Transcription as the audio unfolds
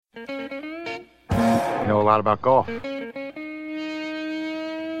You know a lot about golf. Well,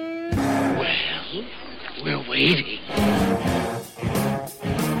 we're waiting.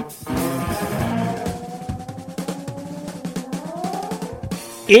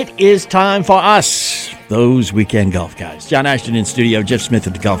 It is time for us, those weekend golf guys. John Ashton in studio, Jeff Smith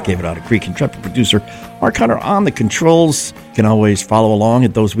at the Golf Cave at Otter Creek, intrepid producer Mark Hunter on the controls. You can always follow along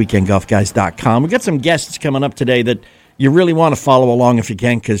at thoseweekendgolfguys.com. We've got some guests coming up today that you really want to follow along if you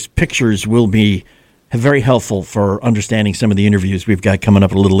can, because pictures will be very helpful for understanding some of the interviews we've got coming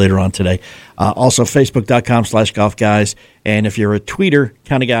up a little later on today. Also, facebook.com/golfguys. And if you're a tweeter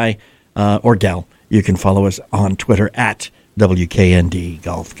kind of guy or gal, you can follow us on Twitter at WKND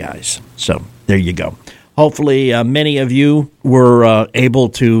Golf Guys. So there you go. Hopefully, many of you were able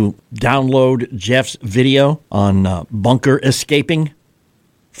to download Jeff's video on bunker escaping.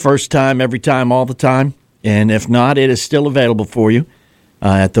 First time, every time, all the time. And if not, it is still available for you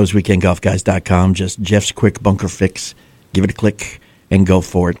at thoseweekendgolfguys.com. Just Jeff's quick bunker fix. Give it a click and go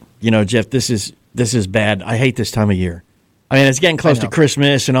for it. You know, Jeff, this is bad. I hate this time of year. I mean, it's getting close to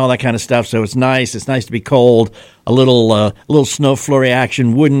Christmas and all that kind of stuff, so it's nice. It's nice to be cold. A little snow flurry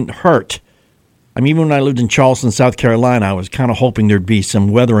action wouldn't hurt. I mean, even when I lived in Charleston, South Carolina, I was kind of hoping there'd be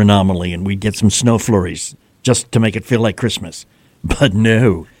some weather anomaly and we'd get some snow flurries just to make it feel like Christmas. But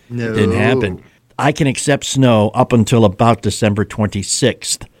no, it didn't happen. I can accept snow up until about December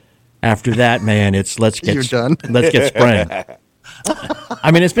 26th. After that, man, it's let's get spraying.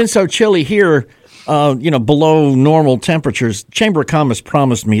 I mean, it's been so chilly here. Below normal temperatures. Chamber of Commerce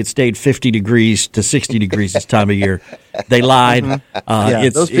promised me it stayed 50 degrees to 60 degrees this time of year. They lied.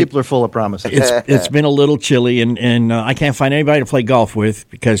 Those people are full of promises. It's been a little chilly, and I can't find anybody to play golf with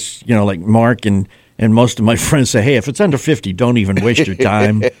because, like Mark and most of my friends say, hey, if it's under 50, don't even waste your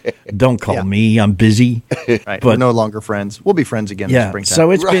time. Don't call me. I'm busy. Right. But we're no longer friends. We'll be friends again in the springtime. So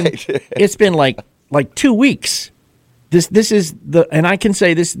it's been like 2 weeks. This is and I can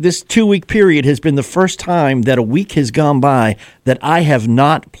say this 2 week period has been the first time that a week has gone by that I have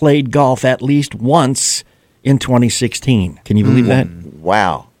not played golf at least once in 2016. Can you believe that?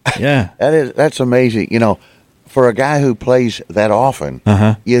 Wow. Yeah. That's amazing. For a guy who plays that often,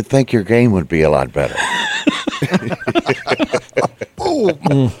 you'd think your game would be a lot better. From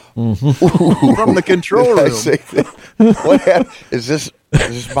the control room. What happened? Is this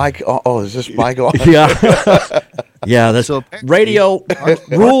mic? Is this mic on? Yeah. Yeah, that's radio.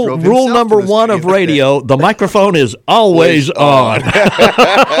 Rule number one of radio, the microphone is always on.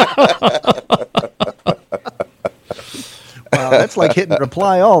 Wow, that's like hitting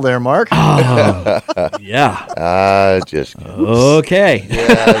reply all there, Mark. Yeah. Just kidding. Okay.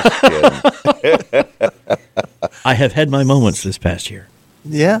 Just I have had my moments this past year.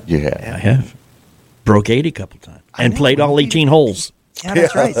 Yeah? Yeah. I have. Broke 8 a couple times and played all 18 holes. Yeah,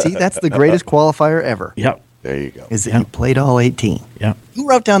 that's right. See, that's the greatest qualifier ever. Yep. There you go. Is that you played all 18. Yeah. Who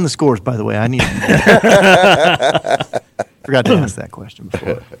wrote down the scores, by the way? I need to forgot to ask that question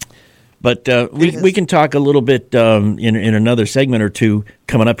before. But we can talk a little bit in another segment or two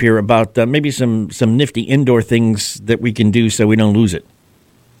coming up here about maybe some nifty indoor things that we can do so we don't lose it.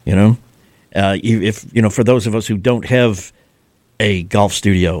 If for those of us who don't have a golf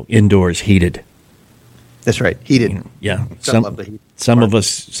studio indoors heated. That's right, heated. Yeah, love the heat. Some of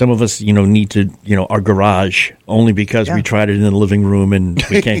us, need to, our garage only because we tried it in the living room and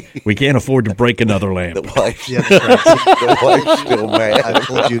we can't afford to break another lamp. The wife's still mad. I've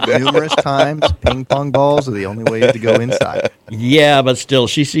told you numerous times, ping pong balls are the only way to go inside. Yeah, but still,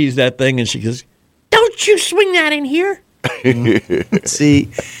 she sees that thing and she goes, "Don't you swing that in here?" See,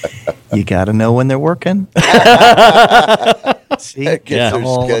 you got to know when they're working. See, it's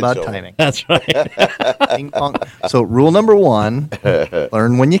all about timing. That's right. Ping pong. So rule number 1,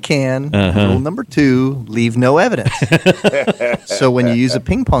 learn when you can. Rule number 2, leave no evidence. So when you use a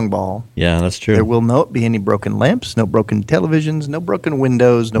ping pong ball, that's true. There will not be any broken lamps, no broken televisions, no broken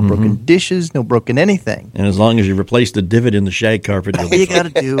windows, no broken dishes, no broken anything. And as long as you replace the divot in the shag carpet, all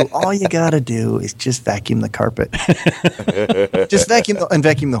you got to do is just vacuum the carpet. Just vacuum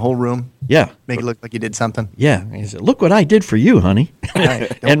the whole room. Yeah. Make it look like you did something. Yeah. He said, "Look what I did for you, honey."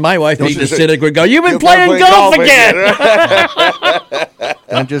 Right. And my wife needs to sit there and go, "You've been playing golf again."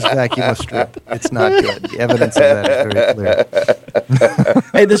 Don't just vacuum a strip. It's not good. The evidence of that is very clear.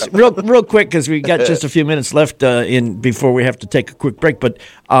 Hey, this real quick because we got just a few minutes left before we have to take a quick break. But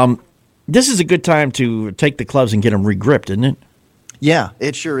this is a good time to take the clubs and get them regripped, isn't it? Yeah,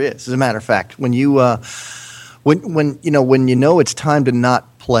 it sure is. As a matter of fact, when you when you know it's time to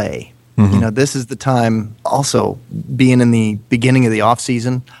not play, this is the time. Also, being in the beginning of the off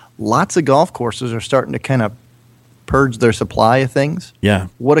season, lots of golf courses are starting to kind of purge their supply of things. Yeah.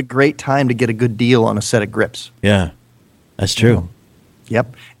 What a great time to get a good deal on a set of grips. Yeah. That's true.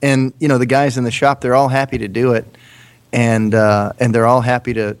 Yep. And, the guys in the shop, they're all happy to do it. And they're all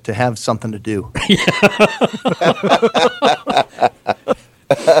happy to have something to do.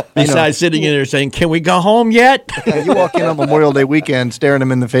 Besides sitting in there saying, "Can we go home yet?" You walk in on Memorial Day weekend staring them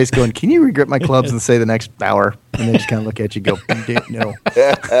in the face going, "Can you regrip my clubs and say the next hour?" And they just kind of look at you and go, "No."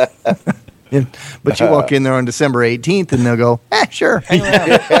 But you walk in there on December 18th and they'll go, "Sure, hang around.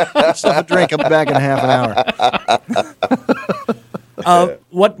 Get yourself a drink. I'll be back in half an hour."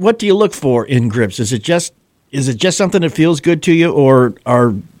 What do you look for in grips? Is it just something that feels good to you, or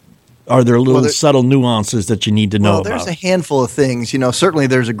are there little subtle nuances that you need to know about? There's a handful of things. Certainly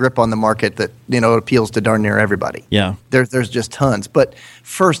there's a grip on the market that, appeals to darn near everybody. Yeah. There's just tons. But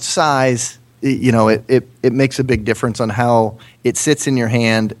first, size, it makes a big difference on how it sits in your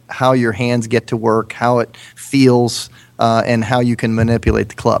hand, how your hands get to work, how it feels, and how you can manipulate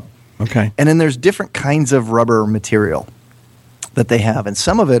the club. Okay. And then there's different kinds of rubber material that they have. And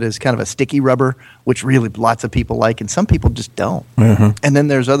some of it is kind of a sticky rubber, which really lots of people like, and some people just don't. Mm-hmm. And then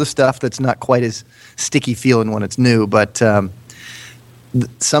there's other stuff that's not quite as sticky feeling when it's new. But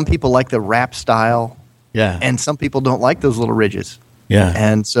some people like the wrap style. Yeah. And some people don't like those little ridges. Yeah.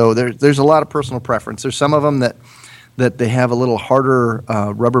 And so there's a lot of personal preference. There's some of them that they have a little harder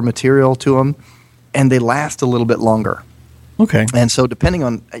rubber material to them, and they last a little bit longer. Okay. And so depending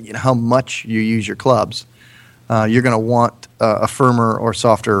on how much you use your clubs, you're going to want a firmer or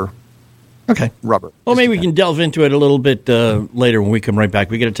softer rubber. Well, maybe we can delve into it a little bit later when we come right back.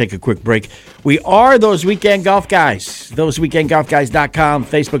 We got to take a quick break. We are Those Weekend Golf Guys. ThoseWeekendGolfGuys.com,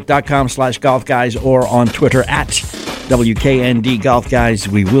 Facebook.com/Golf Guys, or on Twitter at WKND Golf Guys.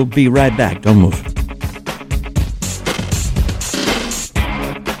 We will be right back. Don't move.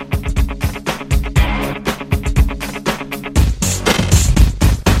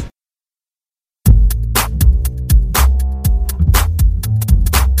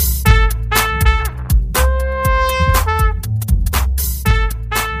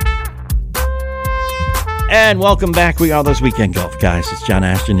 And welcome back. We are Those Weekend Golf Guys. It's John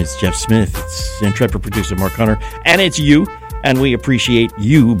Ashton. It's Jeff Smith. It's intrepid producer Mark Hunter. And it's you. And we appreciate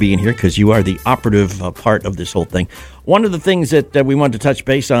you being here because you are the operative part of this whole thing. One of the things that we wanted to touch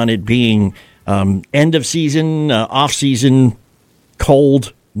base on, it being end of season, off season,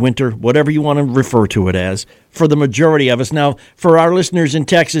 cold, winter, whatever you want to refer to it as, for the majority of us. Now, for our listeners in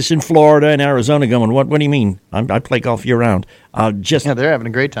Texas and Florida and Arizona going, what do you mean? I play golf year round. They're having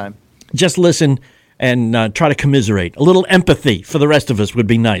a great time. Just listen and try to commiserate. A little empathy for the rest of us would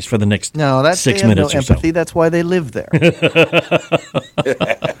be nice for the next 6 minutes or so. Empathy. That's why they live there.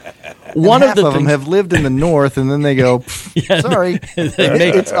 One of them have lived in the north, and then they go, sorry,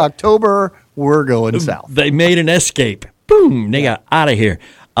 it's October, we're going south. They made an escape. Boom, they got out of here.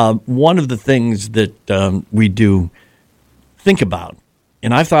 One of the things that we do think about,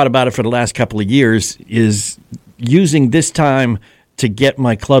 and I've thought about it for the last couple of years, is using this time to get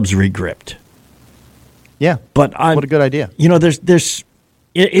my clubs regripped. Yeah, but what a good idea. There's.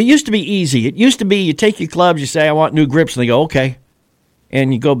 It used to be easy. It used to be you take your clubs, you say, I want new grips, and they go, okay.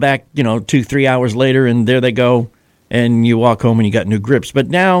 And you go back, 2-3 hours later, and there they go, and you walk home and you got new grips. But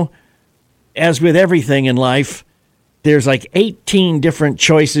now, as with everything in life, there's like 18 different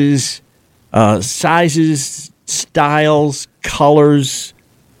choices, sizes, styles, colors.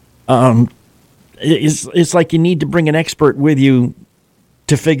 It's like you need to bring an expert with you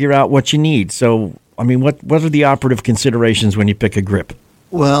to figure out what you need. So, I mean, what are the operative considerations when you pick a grip?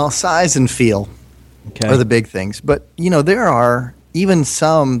 Well, size and feel are the big things. But, there are even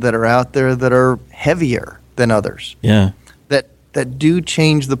some that are out there that are heavier than others. Yeah. That do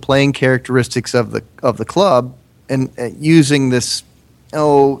change the playing characteristics of the club. And using this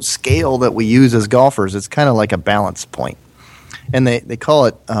scale that we use as golfers, it's kind of like a balance point. And they call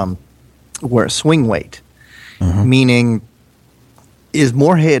it where swing weight, meaning is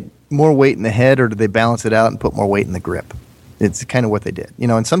more weight in the head, or do they balance it out and put more weight in the grip? It's kind of what they did,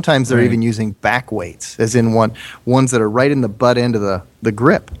 and sometimes they're even using back weights, as in ones that are right in the butt end of the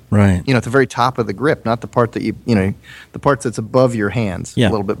grip, right? At the very top of the grip, not the part that the parts that's above your hands, a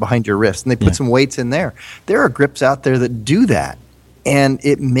little bit behind your wrist, and they put some weights in there. There are grips out there that do that, and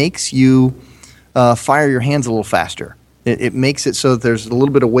it makes you fire your hands a little faster. It makes it so that there's a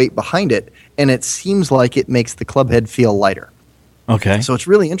little bit of weight behind it, and it seems like it makes the club head feel lighter. Okay. So it's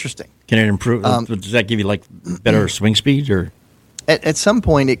really interesting. Can it improve? Does that give you like better swing speed, or? At some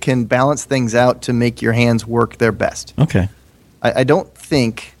point, it can balance things out to make your hands work their best. Okay. I don't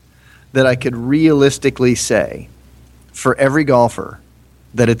think that I could realistically say for every golfer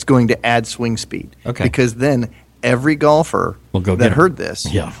that it's going to add swing speed. Okay. Because then every golfer that heard this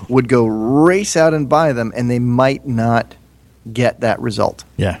would go race out and buy them, and they might not get that result.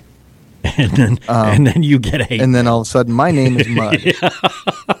 Yeah. And then you get hate. And then all of a sudden, my name is Mud.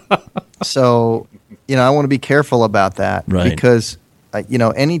 So, I want to be careful about that. Right. Because,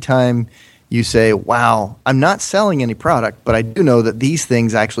 anytime you say, wow, I'm not selling any product, but I do know that these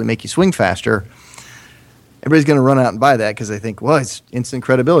things actually make you swing faster, everybody's going to run out and buy that because they think, well, it's instant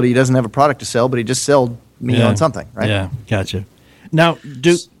credibility. He doesn't have a product to sell, but he just sold me on something, right? Yeah, gotcha. Now,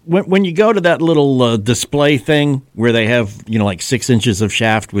 when you go to that little display thing where they have, like 6 inches of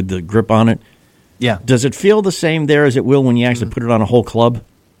shaft with the grip on it, does it feel the same there as it will when you actually put it on a whole club?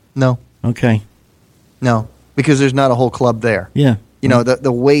 No. Okay. No, because there's not a whole club there. Yeah.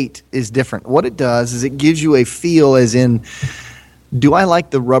 The weight is different. What it does is it gives you a feel as in, do I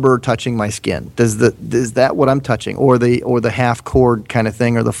like the rubber touching my skin? Is that what I'm touching? Or the half cord kind of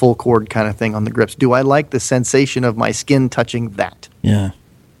thing or the full cord kind of thing on the grips? Do I like the sensation of my skin touching that? Yeah.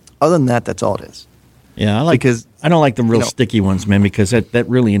 Other than that, that's all it is. Yeah, I don't like the real sticky ones, man, because that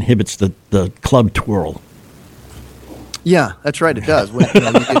really inhibits the club twirl. Yeah, that's right. It does. When you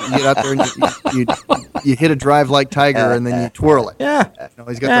get out there and you hit a drive like Tiger and then you twirl it. Yeah.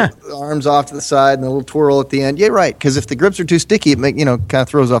 He's got the arms off to the side and the little twirl at the end. Yeah, right. Because if the grips are too sticky, it kind of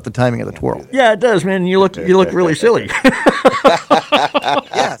throws off the timing of the twirl. Yeah, it does, man. You look really silly.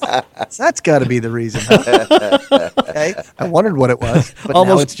 Yes, that's got to be the reason. Huh? Okay, I wondered what it was, but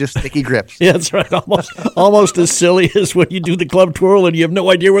now it's just sticky grips. Yeah, that's right. Almost as silly as when you do the club twirl and you have no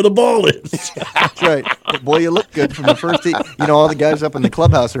idea where the ball is. That's right. But boy, you look good from the first tee. All the guys up in the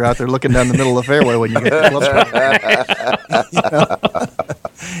clubhouse are out there looking down the middle of the fairway when you get the club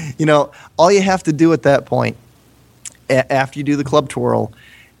twirl. All you have to do at that point, after you do the club twirl,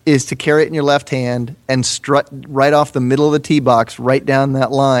 is to carry it in your left hand and strut right off the middle of the tee box, right down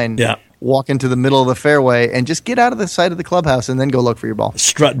that line. Yeah. Walk into the middle of the fairway and just get out of the side of the clubhouse and then go look for your ball.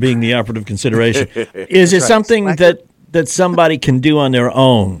 Strut being the operative consideration. Is it something that somebody can do on their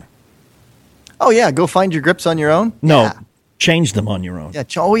own? Oh, yeah. Go find your grips on your own? No. Yeah. Change them on your own. Yeah.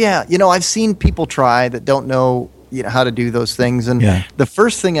 Oh, yeah. I've seen people try that don't know how to do those things. And the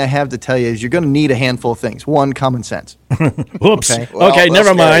first thing I have to tell you is you're going to need a handful of things. One, common sense. Whoops. Okay,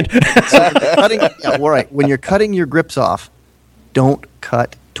 never mind. So when you're cutting your grips off, don't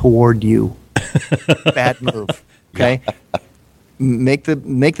cut toward you. Bad move. Okay? Make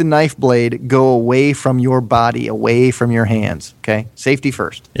the knife blade go away from your body, away from your hands. Okay? Safety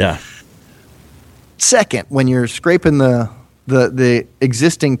first. Yeah. Second, when you're scraping the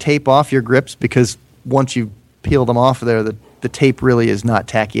existing tape off your grips, because once you peel them off of there, the tape really is not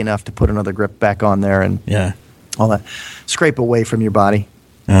tacky enough to put another grip back on there and all that. Scrape away from your body.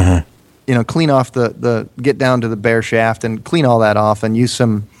 Uh-huh. Clean off the get down to the bare shaft and clean all that off and use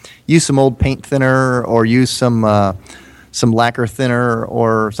some old paint thinner or use some lacquer thinner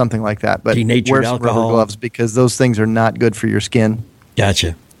or something like that. But wear some rubber gloves because those things are not good for your skin.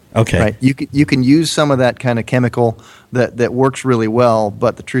 Gotcha. Okay. Right. You can use some of that kind of chemical that works really well,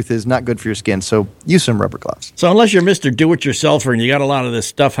 but the truth is not good for your skin. So use some rubber gloves. So unless you're Mr. Do-It-Yourselfer and you got a lot of this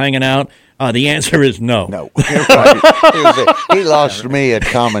stuff hanging out, the answer is no. No. He lost me at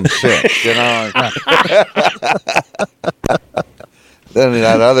common sense, Then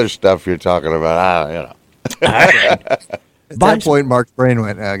that other stuff you're talking about, At that point, Mark's brain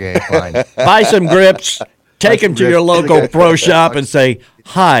went, okay, fine. Buy some grips. Take him to your local pro shop and say,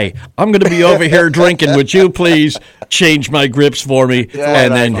 hi, I'm going to be over here drinking. Would you please change my grips for me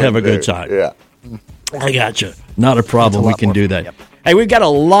and then have a good time? Yeah. I got you. Not a problem. We can do that. Yep. Hey, we've got a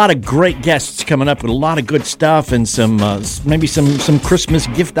lot of great guests coming up with a lot of good stuff and some maybe some Christmas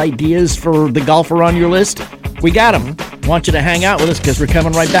gift ideas for the golfer on your list. We got them. Want you to hang out with us because we're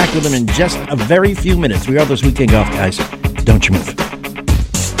coming right back with them in just a very few minutes. We are those Weekend Golf guys. Don't you move.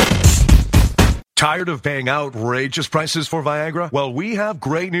 Tired of paying outrageous prices for Viagra? Well, we have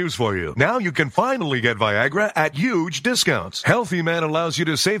great news for you. Now you can finally get Viagra at huge discounts. Healthy Man allows you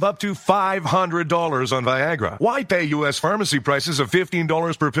to save up to $500 on Viagra. Why pay U.S. pharmacy prices of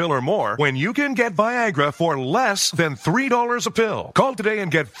 $15 per pill or more when you can get Viagra for less than $3 a pill? Call today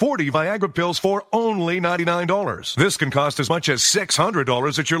and get 40 Viagra pills for only $99. This can cost as much as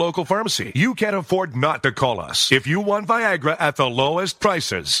 $600 at your local pharmacy. You can't afford not to call us. If you want Viagra at the lowest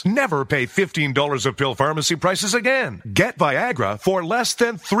prices, never pay $15 $3 a pill pharmacy prices again. Get Viagra for less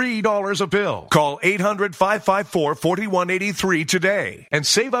than $3 a pill. Call 800-554-4183 today and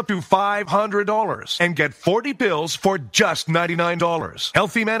save up to $500 and get 40 pills for just $99.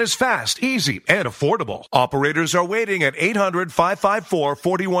 Healthy Man is fast, easy, and affordable. Operators are waiting at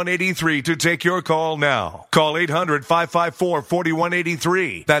 800-554-4183 to take your call now. Call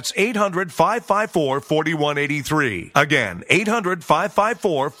 800-554-4183. That's 800-554-4183. Again,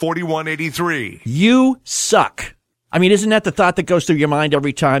 800-554-4183. You suck. I mean, isn't that the thought that goes through your mind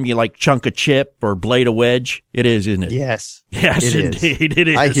every time you chunk a chip or blade a wedge? It is, isn't it? Yes. Yes, indeed. It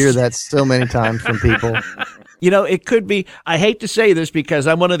is. I hear that so many times from people. It could be, I hate to say this because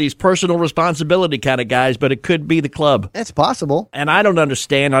I'm one of these personal responsibility kind of guys, but it could be the club. It's possible. And I don't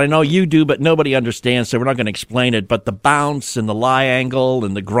understand. I know you do, but nobody understands, so we're not going to explain it. But the bounce and the lie angle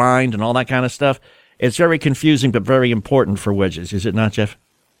and the grind and all that kind of stuff, it's very confusing but very important for wedges. Is it not, Jeff?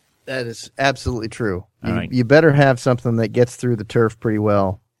 That is absolutely true. All right. You better have something that gets through the turf pretty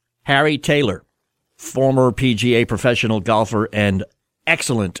well. Harry Taylor, former PGA professional golfer and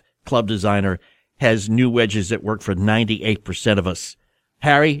excellent club designer, has new wedges that work for 98% of us.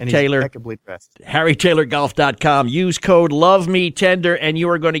 Harry And he's Taylor, impeccably dressed. HarryTaylorGolf.com. Use code LOVEMeTender and you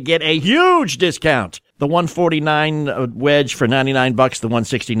are going to get a huge discount. The 149 wedge for $99, the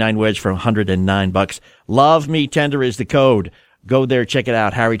 169 wedge for $109. Love Me Tender is the code. Go there, check it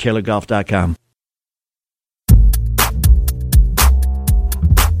out, HarryTaylorGolf.com.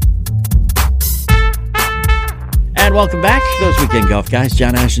 And welcome back, those Weekend Golf Guys.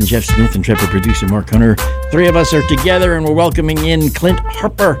 John Ashton, Jeff Smith, and Trevor producer Mark Hunter. Three of us are together, and we're welcoming in Clint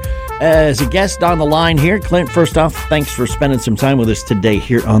Harper as a guest on the line here. Clint, first off, thanks for spending some time with us today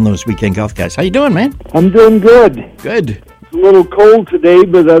here on those Weekend Golf Guys. How you doing, man? I'm doing good. Good. It's a little cold today,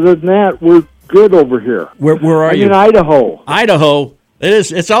 but other than that, we're good over here. Where are you? I'm in Idaho. Idaho.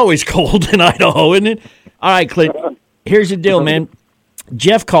 It's always cold in Idaho, isn't it? All right, Clint, here's the deal, man.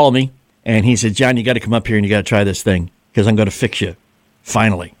 Jeff called me, and he said, John, you got to come up here and you got to try this thing because I'm going to fix you,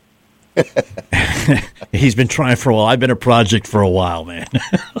 finally. He's been trying for a while. I've been a project for a while, man.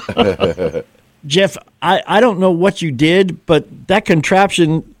 Jeff, I don't know what you did, but that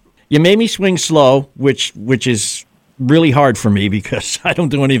contraption, you made me swing slow, which is really hard for me because I don't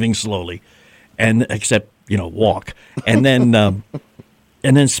do anything slowly, and except walk, and then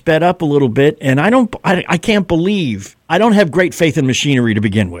sped up a little bit. And I can't believe I don't have great faith in machinery to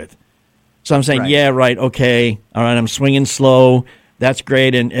begin with. So I'm saying, yeah, right, okay, all right, I'm swinging slow. That's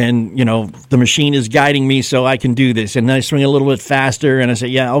great, and the machine is guiding me so I can do this. And then I swing a little bit faster, and I say,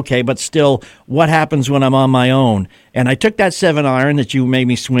 yeah, okay, but still, what happens when I'm on my own? And I took that 7-iron that you made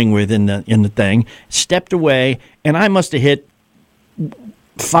me swing with in the thing, stepped away, and I must have hit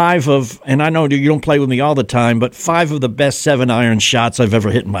 5 of, and I know you don't play with me all the time, but 5 of the best 7-iron shots I've ever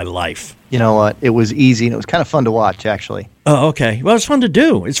hit in my life. You know what? It was easy, and it was kind of fun to watch, actually. Oh, okay. Well, it's fun to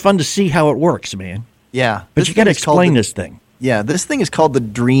do. It's fun to see how it works, man. Yeah. But you got to explain this thing. Yeah, this thing is called the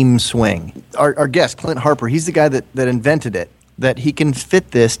Dream Swing. Our guest, Clint Harper, he's the guy that invented it, that he can fit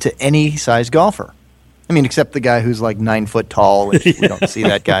this to any size golfer. I mean, except the guy who's like 9 foot tall, which we don't see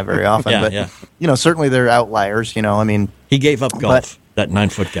that guy very often. Yeah, but, certainly they're outliers, I mean. He gave up golf, that 9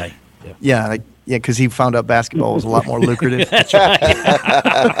 foot guy. Yeah, because he found out basketball was a lot more lucrative. That's right.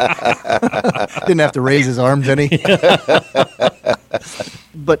 Didn't have to raise his arms any.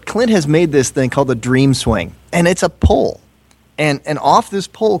 But Clint has made this thing called the Dream Swing, and it's a pole. And off this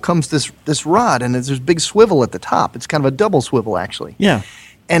pole comes this rod, and there's this big swivel at the top. It's kind of a double swivel, actually. Yeah.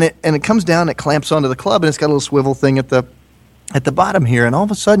 And it comes down, it clamps onto the club, and it's got a little swivel thing at the bottom here. And all of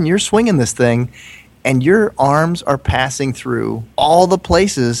a sudden, you're swinging this thing, and your arms are passing through all the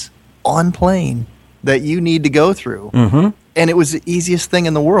places on plane that you need to go through. Mm-hmm. And it was the easiest thing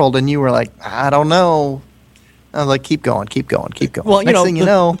in the world. And you were like, I don't know. I was like, keep going. Well, Next thing you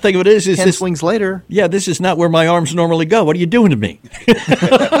know, the thing of it is 10 this swings later. Yeah, this is not where my arms normally go. What are you doing to me?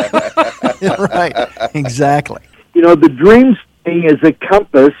 Right, exactly. The Dream Swing is a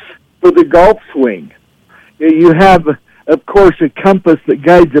compass for the golf swing. You have, of course, a compass that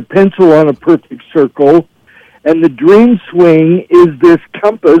guides a pencil on a perfect circle, and the Dream Swing is this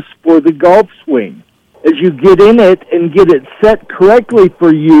compass for the golf swing. As you get in it and get it set correctly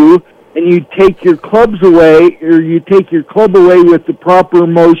for you, and you take your clubs away, or you take your club away with the proper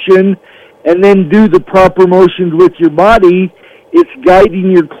motion, and then do the proper motions with your body, it's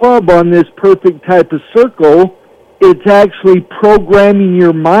guiding your club on this perfect type of circle. It's actually programming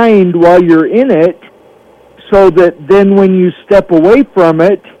your mind while you're in it, so that then when you step away from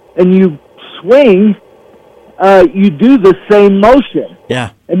it and you swing, you do the same motion.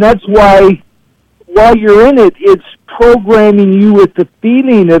 Yeah. And that's why while you're in it, it's programming you with the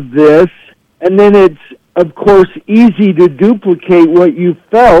feeling of this, And then it's, of course, easy to duplicate what you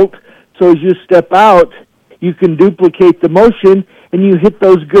felt. So as you step out, you can duplicate the motion, and you hit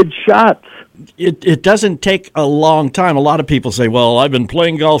those good shots. It doesn't take a long time. A lot of people say, well, I've been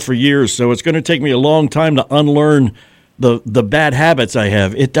playing golf for years, so it's going to take me a long time to unlearn the bad habits I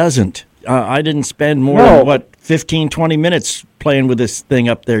have. It doesn't. I didn't spend more than, 15, 20 minutes playing with this thing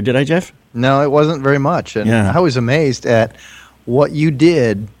up there. Did I, Jeff? No, it wasn't very much. And I was amazed at what you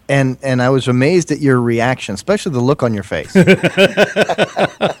did, and I was amazed at your reaction, especially the look on your face. You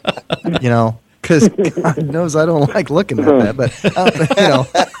know, because God knows I don't like looking at that, but you know.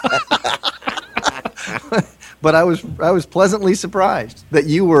 But I was pleasantly surprised that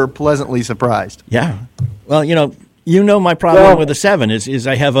you were pleasantly surprised. Yeah. Well, you know my problem with the 7 is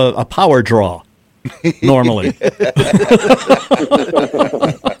I have a power draw normally.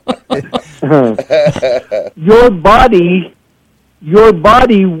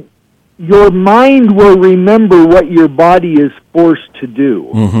 Your mind will remember what your body is forced to do.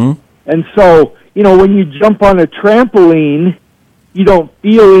 Mm-hmm. And so, when you jump on a trampoline, you don't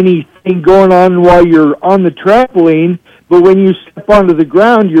feel anything going on while you're on the trampoline, but when you step onto the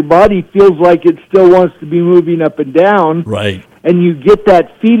ground, your body feels like it still wants to be moving up and down. Right. And you get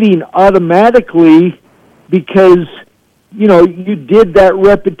that feeling automatically because, you did that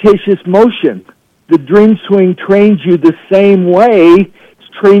repetitious motion. The dream swing trains you the same way. It's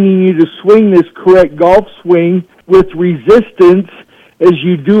training you to swing this correct golf swing with resistance as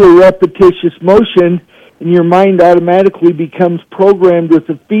you do a repetitious motion, and your mind automatically becomes programmed with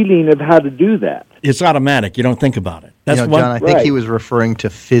a feeling of how to do that. It's automatic. You don't think about it. That's John, I think he was referring to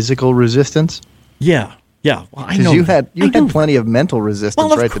physical resistance. Yeah. Yeah, well, I know. You had plenty of mental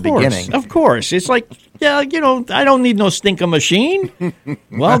resistance right at the beginning. Of course. It's like, I don't need no stinker machine.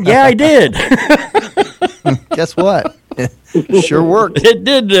 Well, yeah, I did. Guess what? It sure worked. It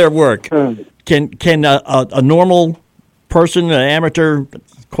did work. Can a normal person, an amateur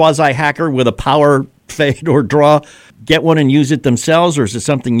quasi-hacker with a power fade or draw, get one and use it themselves, or is it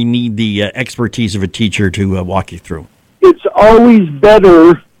something you need the expertise of a teacher to walk you through? It's always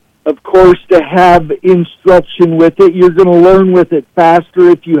better, of course, to have instruction with it. You're going to learn with it faster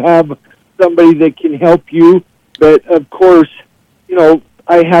if you have somebody that can help you. But, of course,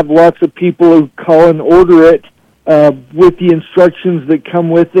 I have lots of people who call and order it with the instructions that come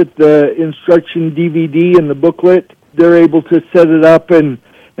with it, the instruction DVD and the booklet. They're able to set it up and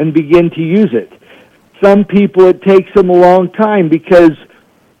begin to use it. Some people, it takes them a long time because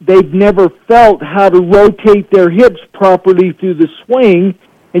they've never felt how to rotate their hips properly through the swing,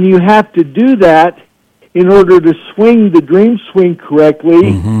 and you have to do that in order to swing the dream swing correctly.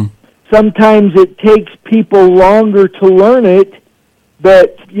 Mm-hmm. Sometimes it takes people longer to learn it,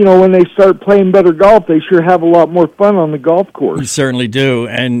 but, when they start playing better golf, they sure have a lot more fun on the golf course. You certainly do.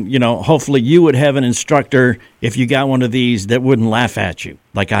 And, hopefully you would have an instructor, if you got one of these, that wouldn't laugh at you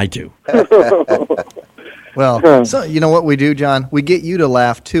like I do. Well, so you know what we do, John? We get you to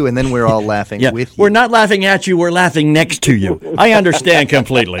laugh, too, and then we're all laughing with you. We're not laughing at you. We're laughing next to you. I understand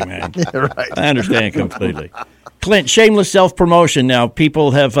completely, man. Right. I understand completely. Clint, shameless self-promotion. Now,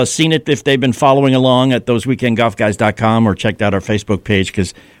 people have seen it if they've been following along at thoseweekendgolfguys.com or checked out our Facebook page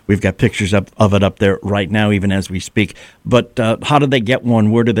because we've got pictures of it up there right now, even as we speak. But how do they get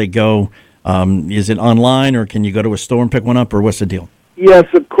one? Where do they go? Is it online, or can you go to a store and pick one up, or what's the deal? Yes,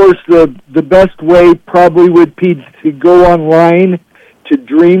 of course, the best way probably would be to go online to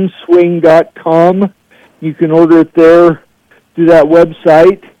dreamswing.com. You can order it there through that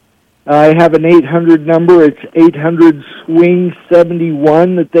website. I have an 800 number. It's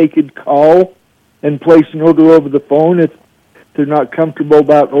 800-SWING-71 that they could call and place an order over the phone if they're not comfortable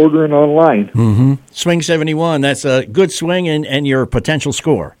about ordering online. Mm-hmm. Swing 71, that's a good swing and your potential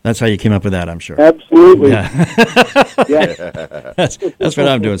score. That's how you came up with that, I'm sure. Absolutely. Yeah. Yeah. That's what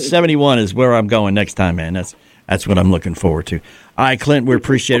I'm doing. 71 is where I'm going next time, man. That's what I'm looking forward to. All right, Clint, we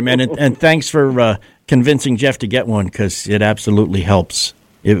appreciate it, man. And thanks for convincing Jeff to get one because it absolutely helps.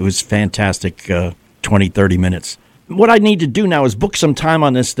 It was fantastic, 20, 30 minutes. What I need to do now is book some time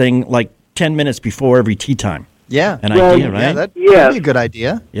on this thing like 10 minutes before every tee time. Yeah. Idea, right? Yeah, that'd be a good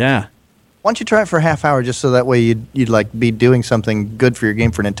idea. Yeah. Why don't you try it for a half hour just so that way you'd like be doing something good for your game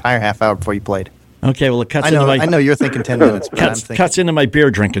for an entire half hour before you played? Okay, well, it cuts I know you're thinking 10 minutes, but I'm thinking, cuts into my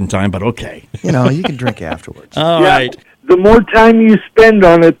beer drinking time, but okay. You can drink afterwards. All right. The more time you spend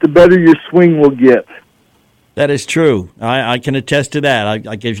on it, the better your swing will get. That is true. I can attest to that.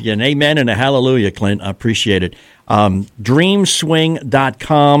 I give you an amen and a hallelujah, Clint. I appreciate it.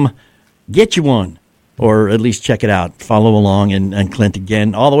 Dreamswing.com. Get you one, or at least check it out. Follow along. And Clint,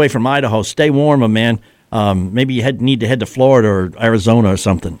 again, all the way from Idaho. Stay warm, my man. Maybe you need to head to Florida or Arizona or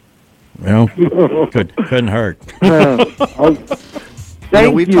something. Well, couldn't hurt.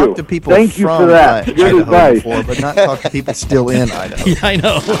 Thank we've you. talked to people Thank you from for that. Good Idaho advice. before, but not talked to people still in Idaho. Yeah, I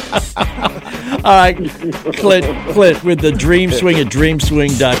know. All right, Clint with the Dream Swing at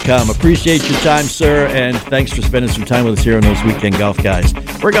dreamswing.com. Appreciate your time, sir, and thanks for spending some time with us here on those Weekend Golf Guys.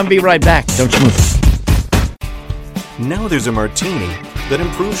 We're going to be right back. Don't you move. Now there's a martini that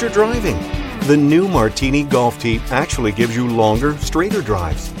improves your driving. The new Martini Golf Tee actually gives you longer, straighter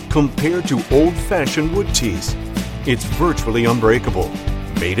drives compared to old-fashioned wood tees. It's virtually unbreakable,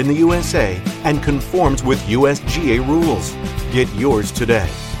 made in the USA, and conforms with USGA rules. Get yours today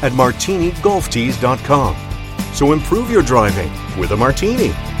at martinigolftees.com. So improve your driving with a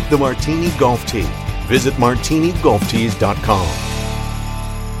martini. The Martini Golf Tee. Visit martinigolftees.com.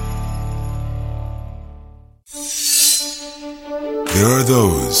 There are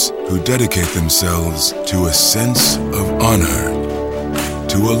those who dedicate themselves to a sense of honor,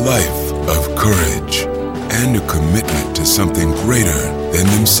 to a life of courage, and a commitment to something greater than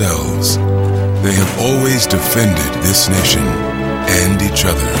themselves. They have always defended this nation and each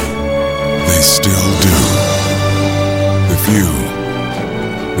other. They still do. The few,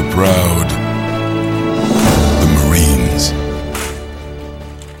 the proud, the Marines.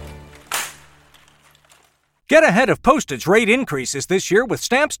 Get ahead of postage rate increases this year with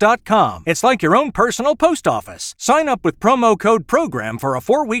Stamps.com. It's like your own personal post office. Sign up with promo code PROGRAM for a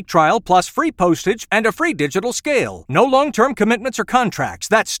 4-week trial plus free postage and a free digital scale. No long-term commitments or contracts.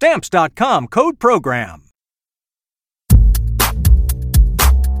 That's Stamps.com, code PROGRAM.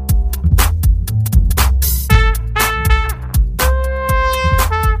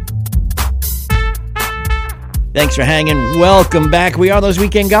 Thanks for hanging. Welcome back. We are those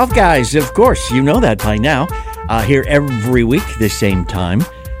Weekend Golf Guys. Of course, you know that by now. Here every week, this same time.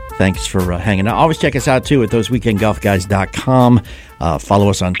 Thanks for hanging out. Always check us out, too, at thoseweekendgolfguys.com. Follow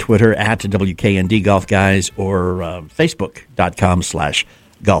us on Twitter at WKND Golf Guys or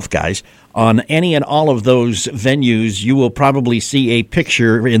Facebook.com/Golf Guys. On any and all of those venues, you will probably see a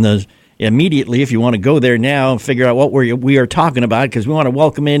picture immediately if you want to go there now and figure out what we are talking about, because we want to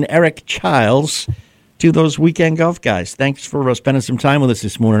welcome in Eric Childs to those Weekend Golf Guys. Thanks for spending some time with us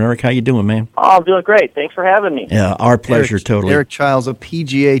this morning, Eric. How you doing, man? Oh, I'm doing great. Thanks for having me. Yeah, our pleasure, totally. Eric Childs, a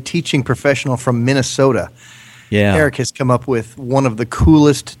PGA teaching professional from Minnesota. Yeah. Eric has come up with one of the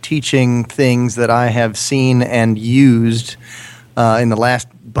coolest teaching things that I have seen and used in the last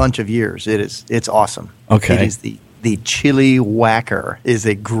bunch of years. It's awesome. Okay. It is the Chiliwacker is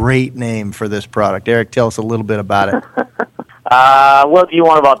a great name for this product. Eric, tell us a little bit about it. What do you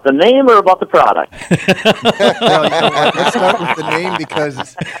want, about the name or about the product? Well, let's start with the name,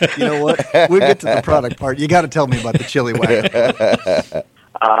 because you know what? We'll get to the product part. You got to tell me about the Chiliwacker.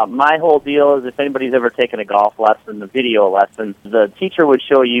 My whole deal is, if anybody's ever taken a golf lesson, a video lesson, the teacher would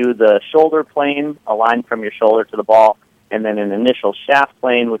show you the shoulder plane, a line from your shoulder to the ball, and then an initial shaft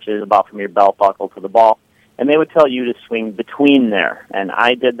plane, which is about from your belt buckle to the ball. And they would tell you to swing between there. And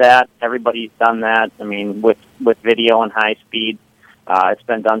I did that. Everybody's done that. I mean, with video and high speed, it's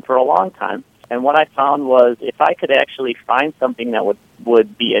been done for a long time. And what I found was, if I could actually find something that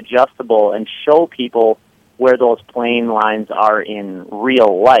would be adjustable and show people where those plane lines are in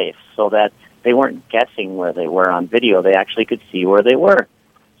real life, so that they weren't guessing where they were on video, they actually could see where they were.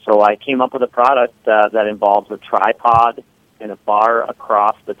 So I came up with a product that involves a tripod and a bar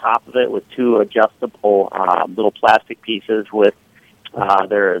across the top of it with two adjustable little plastic pieces with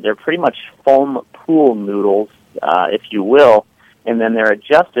they're pretty much foam pool noodles, if you will, and then they're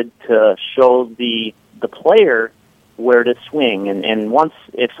adjusted to show the player where to swing. And once,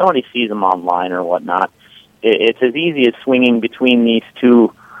 if somebody sees them online or whatnot, it's as easy as swinging between these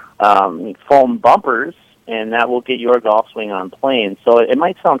two foam bumpers, and that will get your golf swing on plane. So it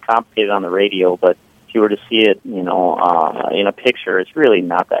might sound complicated on the radio, but if you were to see it, in a picture, it's really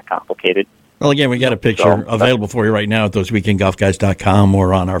not that complicated. Well, again, we got a picture available for you right now at thoseweekendgolfguys.com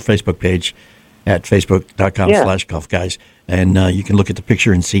or on our Facebook page at facebook.com/golfguys. And you can look at the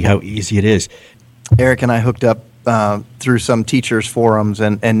picture and see how easy it is. Eric and I hooked up through some teachers' forums,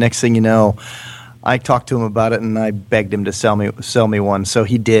 and next thing you know, I talked to him about it, and I begged him to sell me one. So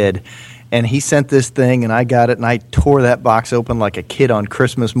he did. And he sent this thing, and I got it, and I tore that box open like a kid on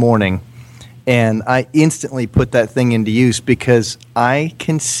Christmas morning. And I instantly put that thing into use, because I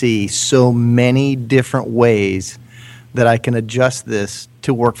can see so many different ways that I can adjust this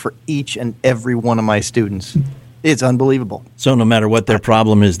to work for each and every one of my students. It's unbelievable. So no matter what their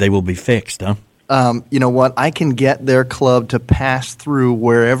problem is, they will be fixed, huh? You know what? I can get their club to pass through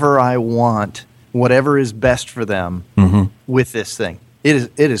wherever I want, whatever is best for them with this thing. It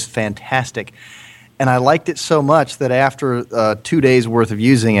is fantastic. And I liked it so much that after 2 days worth of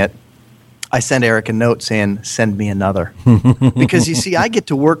using it, I send Eric a note saying, send me another. Because, you see, I get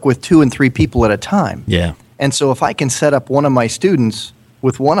to work with 2 and 3 people at a time. Yeah. And so if I can set up one of my students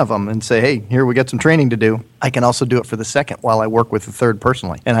with one of them and say, hey, here, we got some training to do, I can also do it for the second while I work with the third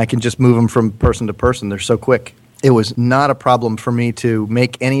personally. And I can just move them from person to person. They're so quick. It was not a problem for me to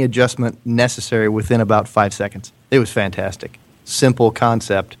make any adjustment necessary within about 5 seconds. It was fantastic. Simple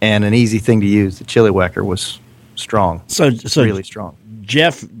concept and an easy thing to use. The Chiliwacker was strong. So really strong.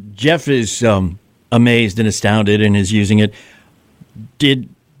 Jeff is amazed and astounded and is using it. Did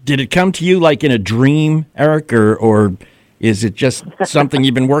it come to you like in a dream, Eric, or is it just something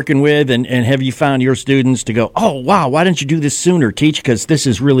you've been working with? And have you found your students to go, oh, wow, why didn't you do this sooner, Teach? Because this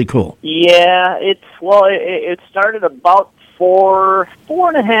is really cool. Yeah, it started about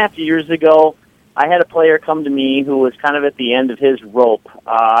 4.5 years ago. I had a player come to me who was kind of at the end of his rope.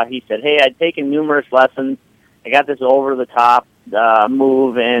 He said, hey, I'd taken numerous lessons. I got this over-the-top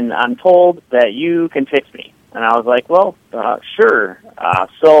move, and I'm told that you can fix me. And I was like, well, sure.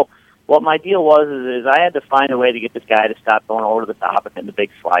 So what my deal was is I had to find a way to get this guy to stop going over the top and hit the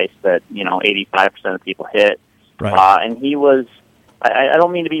big slice that 85% of people hit. Right. And he was, I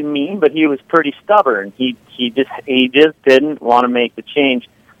don't mean to be mean, but he was pretty stubborn. He just didn't want to make the change.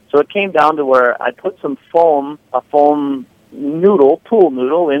 So it came down to where I put a foam noodle, pool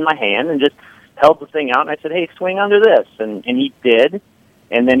noodle, in my hand and just held the thing out, and I said, hey, swing under this. And he did.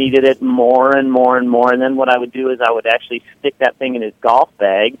 And then he did it more and more and more. And then what I would do is I would actually stick that thing in his golf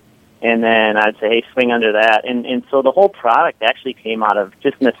bag, and then I'd say, hey, swing under that. And so the whole product actually came out of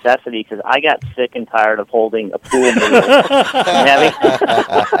just necessity because I got sick and tired of holding a pool noodle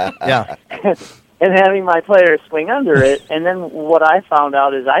and having my players swing under it. And then what I found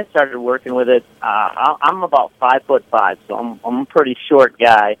out is I started working with it. I'm about 5'5", so I'm a pretty short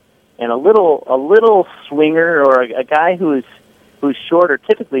guy. And a little swinger or a guy who's shorter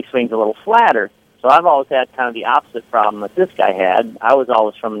typically swings a little flatter. So I've always had kind of the opposite problem that this guy had. I was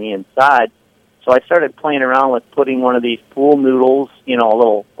always from the inside. So I started playing around with putting one of these pool noodles,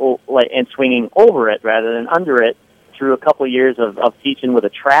 and swinging over it rather than under it. Through a couple of years of teaching with a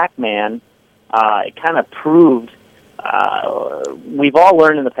TrackMan, it kind of proved, we've all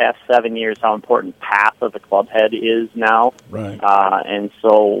learned in the past 7 years how important path of the club head is now. Right. And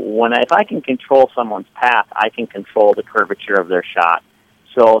so if I can control someone's path, I can control the curvature of their shot.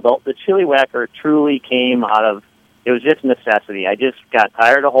 So the Chiliwacker truly came out of, it was just necessity. I just got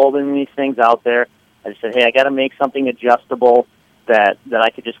tired of holding these things out there. I just said, hey, I got to make something adjustable that I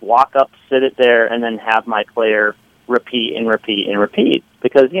could just walk up, sit it there, and then have my player repeat and repeat and repeat.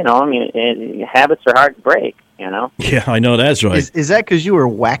 Because, habits are hard to break. Yeah, I know that's right. Is that because you were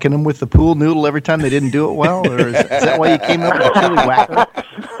whacking them with the pool noodle every time they didn't do it well, or is that why you came up with the Chiliwacker?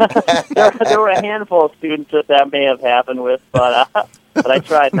 There were a handful of students that may have happened with, but I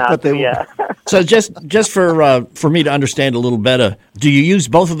tried not to. Yeah. So just for me to understand a little better, do you use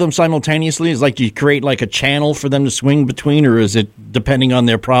both of them simultaneously? Do you create like a channel for them to swing between, or is it depending on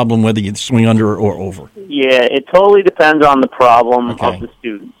their problem whether you swing under or over? Yeah, it totally depends on the problem of the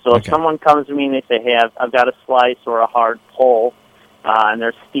student. So if someone comes to me and they say, hey, I've got a slice or a hard pull, and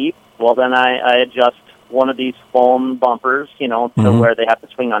they're steep, well, then I adjust one of these foam bumpers, to where they have to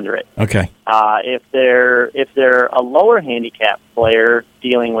swing under it. Okay. If they're a lower handicap player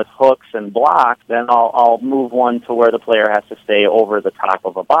dealing with hooks and blocks, then I'll move one to where the player has to stay over the top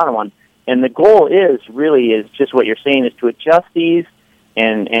of a bottom one. And the goal is just what you're saying, is to adjust these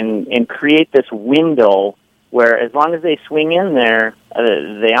and create this window where as long as they swing in there,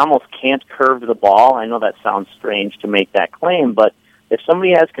 they almost can't curve the ball. I know that sounds strange to make that claim, but if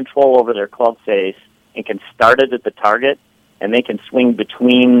somebody has control over their club face and can start it at the target, and they can swing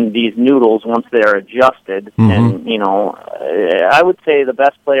between these noodles once they're adjusted. And, I would say the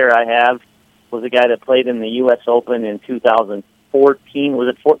best player I have was a guy that played in the U.S. Open in 2014. Was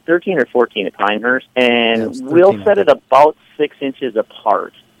it 13 or 14 at Pinehurst? And 13, we'll set it about 6 inches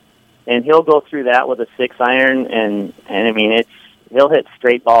apart. And he'll go through that with a 6-iron, and he'll hit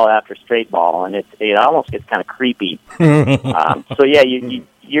straight ball after straight ball, and it almost gets kind of creepy. So, yeah,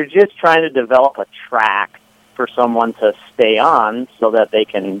 you're just trying to develop a track for someone to stay on so that they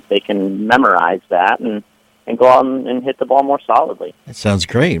can memorize that and go out and hit the ball more solidly. That sounds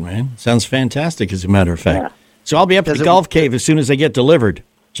great, man. Sounds fantastic, as a matter of fact. Yeah. So I'll be up at the golf cave as soon as they get delivered,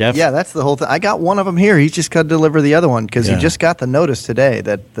 Jeff. Yeah, that's the whole thing. I got one of them here. He's just got to deliver the other one because he just got the notice today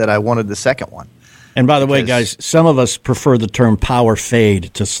that I wanted the second one. And by the way, guys, some of us prefer the term power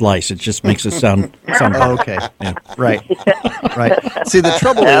fade to slice. It just makes it sound better. Okay. Yeah. Right. See, the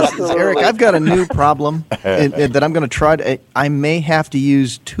trouble is, Eric, I've got a new problem that I'm going to try to. I may have to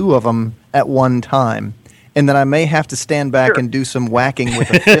use two of them at one time. and then I may have to stand back and do some whacking with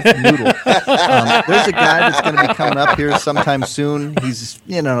a fifth noodle. There's a guy that's going to be coming up here sometime soon. He's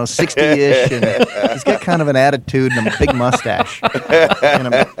 60-ish, and he's got kind of an attitude and a big mustache.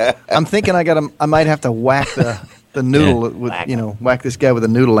 And I'm thinking I might have to whack the noodle with whack this guy with a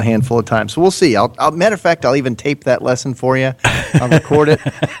noodle a handful of times. So we'll see. Matter of fact, I'll even tape that lesson for you. I'll record it,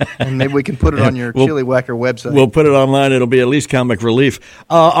 and maybe we can put it on your Chiliwacker website. We'll put it online. It'll be at least comic relief.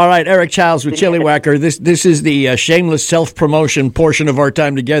 All right, Eric Childs with Chiliwacker. This is the shameless self-promotion portion of our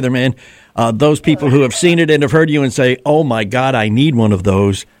time together, man. Those people who have seen it and have heard you and say, "Oh my God, I need one of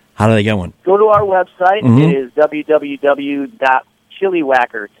those." How do they get one? Go to our website. It is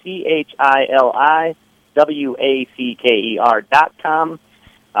www.chiliwacker, ChiliWacker.com.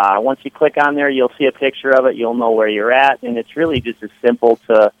 Once you click on there, you'll see a picture of it. You'll know where you're at, and it's really just as simple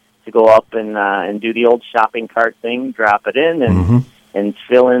to go up and do the old shopping cart thing, drop it in, and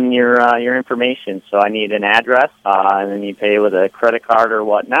fill in your information. So I need an address, and then you pay with a credit card or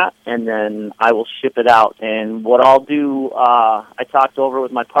whatnot, and then I will ship it out. And what I'll do, I talked over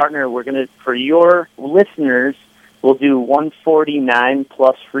with my partner. We're gonna, for your listeners, we'll do $149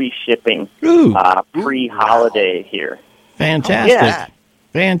 plus free shipping pre-holiday here. Fantastic. Yeah.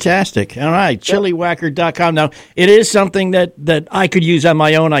 Fantastic. All right, Chiliwacker.com. Now, it is something that I could use on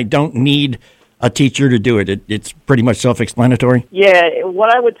my own. I don't need a teacher to do it. It's pretty much self-explanatory. Yeah, what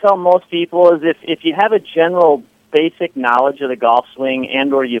I would tell most people is if you have a general basic knowledge of the golf swing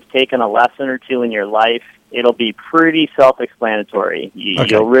and or you've taken a lesson or two in your life, it'll be pretty self-explanatory.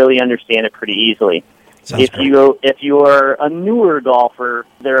 You'll really understand it pretty easily. If you are a newer golfer,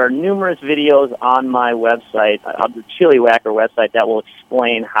 there are numerous videos on my website, on the Chiliwacker website, that will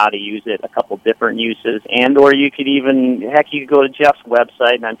explain how to use it, a couple different uses, and or you could even, you could go to Jeff's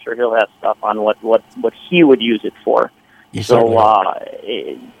website, and I'm sure he'll have stuff on what he would use it for. Yeah.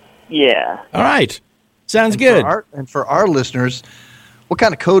 All right. Sounds good. For our listeners, what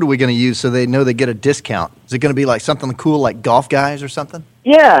kind of code are we going to use so they know they get a discount? Is it going to be like something cool like Golf Guys or something?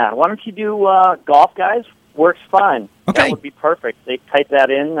 Yeah, why don't you do Golf Guys? Works fine. Okay. That would be perfect. They type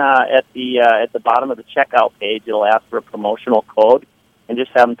that in at the bottom of the checkout page. It'll ask for a promotional code, and just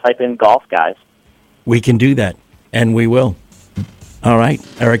have them type in Golf Guys. We can do that, and we will. All right,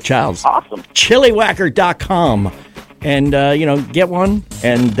 Eric Childs. Awesome. Chiliwacker.com. And, get one,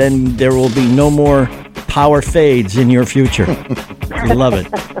 and then there will be no more power fades in your future. Love it.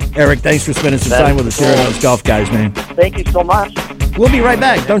 Eric, thanks for spending some time with us here on those Golf Guys, man. Thank you so much. We'll be right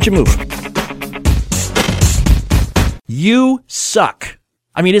back. Don't you move. You suck.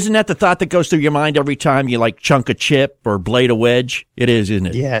 I mean, isn't that the thought that goes through your mind every time you, chunk a chip or blade a wedge? It is, isn't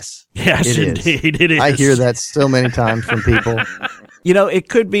it? Yes. Yes, indeed, it is. I hear that so many times from people. It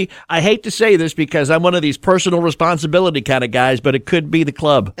could be, I hate to say this because I'm one of these personal responsibility kind of guys, but it could be the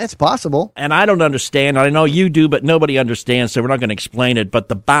club. It's possible. And I don't understand. I know you do, but nobody understands, so we're not going to explain it. But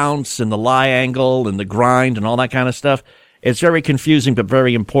the bounce and the lie angle and the grind and all that kind of stuff, it's very confusing but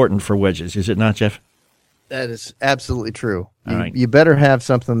very important for wedges. Is it not, Jeff? That is absolutely true. All right. You better have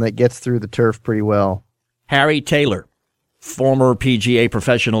something that gets through the turf pretty well. Harry Taylor, former PGA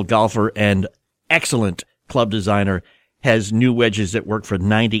professional golfer and excellent club designer, has new wedges that work for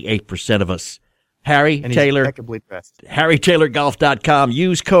 98% of us. Harry Taylor, HarryTaylorGolf.com.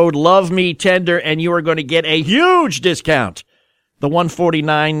 Use code LOVEMeTender, and you are going to get a huge discount. The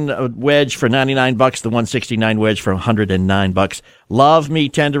 149 wedge for $99, the 169 wedge for $109.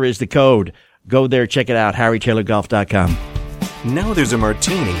 LOVEMeTender is the code. Go there, check it out, HarryTaylorGolf.com. Now there's a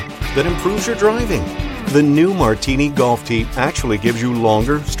martini that improves your driving. The new Martini Golf Tee actually gives you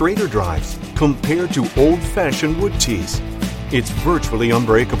longer, straighter drives compared to old-fashioned wood tees. It's virtually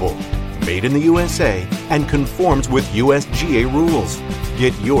unbreakable, made in the USA, and conforms with USGA rules.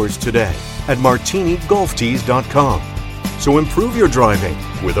 Get yours today at martinigolftees.com. So improve your driving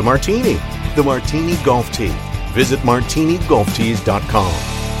with a martini. The Martini Golf Tee. Visit martinigolftees.com.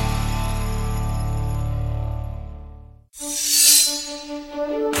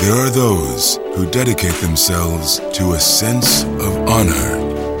 There are those who dedicate themselves to a sense of honor,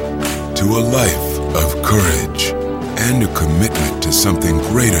 to a life of courage, and a commitment to something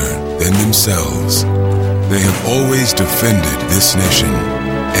greater than themselves. They have always defended this nation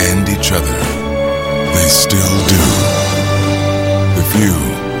and each other. They still do. The few,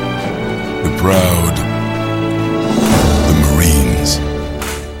 the proud, the Marines.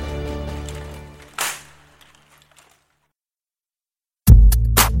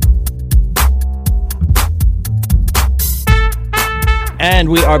 And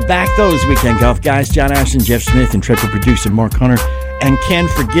we are back, those weekend golf guys. John Ashton, Jeff Smith, and intrepid producer Mark Hunter. And Ken,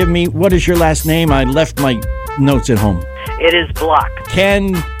 forgive me, what is your last name? I left my notes at home. It is Block.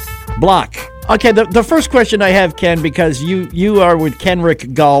 Ken Block. Okay, the first question I have, Ken, because you are with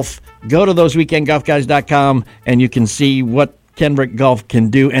Kenrick Golf. Go to thoseweekendgolfguys.com and you can see what Kenrick Golf can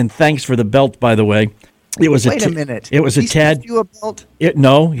do. And thanks for the belt, by the way. It was Wait a minute. It was a tad. You a belt?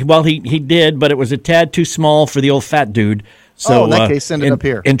 No, well he did, but it was a tad too small for the old fat dude. So, in that case, send it up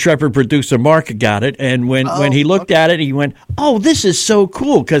here. Intrepid producer Mark got it, and when he looked at it, he went, "Oh, this is so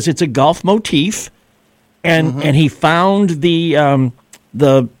cool because it's a golf motif," and he found the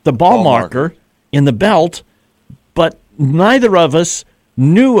ball marker in the belt, but neither of us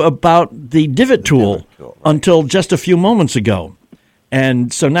knew about the divot tool until just a few moments ago.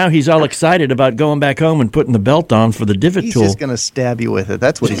 And so now he's all excited about going back home and putting the belt on for the divot tool. He's just going to stab you with it.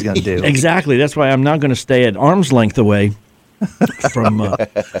 That's what he's going to do. Exactly. That's why I'm now going to stay at arm's length away from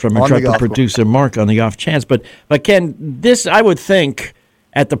intrepid producer Mark on the off chance. But Ken, this I would think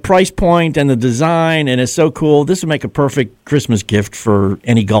at the price point and the design, and it's so cool, this would make a perfect Christmas gift for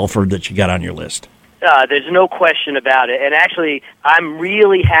any golfer that you got on your list. There's no question about it. And actually, I'm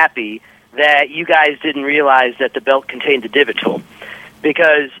really happy that you guys didn't realize that the belt contained the divot tool,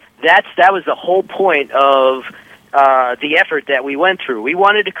 because that was the whole point of the effort that we went through. We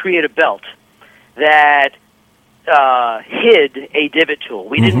wanted to create a belt that hid a divot tool.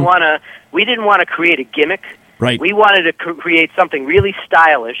 We didn't want to create a gimmick. Right. We wanted to create something really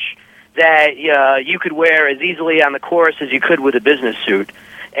stylish that you could wear as easily on the course as you could with a business suit.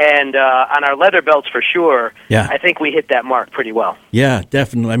 And on our leather belts, for sure, I think we hit that mark pretty well. Yeah,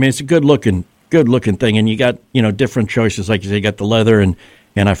 definitely. I mean, it's a good looking thing, and you got different choices. Like you say, you got the leather, and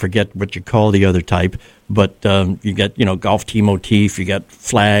I forget what you call the other type, but you got golf tee motif. You got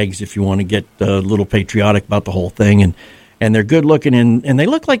flags if you want to get a little patriotic about the whole thing, and they're good looking, and they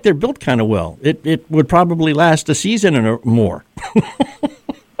look like they're built kind of well. It would probably last a season or more.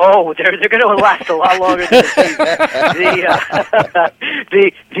 Oh, they're going to last a lot longer than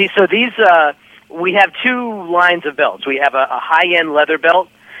So these we have two lines of belts. We have a high-end leather belt,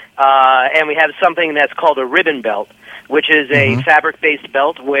 and we have something that's called a ribbon belt, which is a fabric-based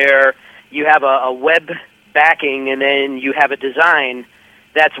belt where you have a web backing, and then you have a design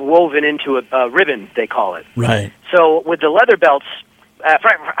that's woven into a ribbon, they call it. Right. So with the leather belts,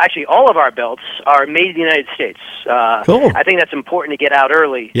 actually, all of our belts are made in the United States. Cool. I think that's important to get out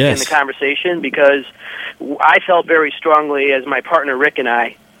early in the conversation, because I felt very strongly, as my partner Rick and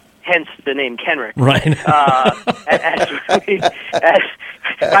I, hence the name Kenrick. Right.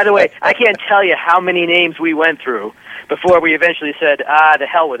 By the way, I can't tell you how many names we went through before we eventually said, to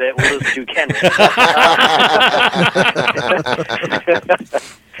hell with it, we'll just do Kenrick.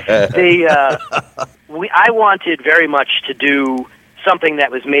 I wanted very much to do something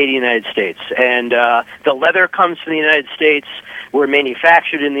that was made in the United States, and the leather comes from the United States. We're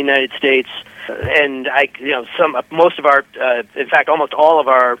manufactured in the United States, and most of our, in fact, almost all of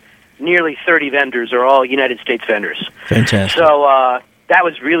our nearly 30 vendors are all United States vendors. Fantastic. So that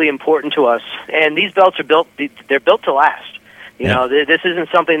was really important to us, and these belts are built. They're built to last. You know, this isn't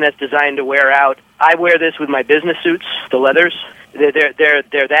something that's designed to wear out. I wear this with my business suits, the leathers. They're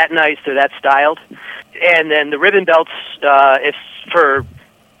that nice. They're that styled. And then the ribbon belts, it's for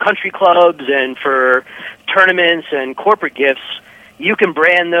country clubs and for tournaments and corporate gifts. You can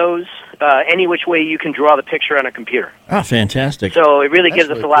brand those any which way you can draw the picture on a computer. Ah, fantastic. So it really gives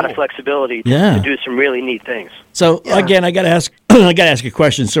us a lot of flexibility to do some really neat things. So again, I got to ask a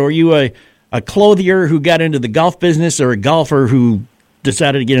question. So are you a clothier who got into the golf business, or a golfer who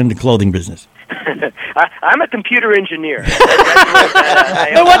decided to get into the clothing business? I'm a computer engineer.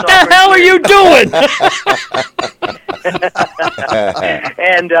 What the hell are you doing?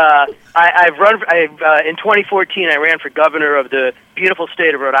 And I've run. In 2014, I ran for governor of the beautiful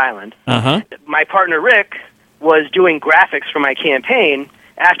state of Rhode Island. My partner Rick was doing graphics for my campaign.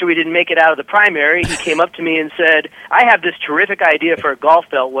 After we didn't make it out of the primary, he came up to me and said, "I have this terrific idea for a golf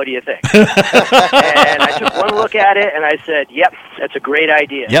belt. What do you think?" And I took one look at it, and I said, "Yep, that's a great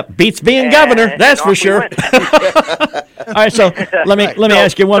idea." Yep, beats being governor. That's for sure. All right, so let me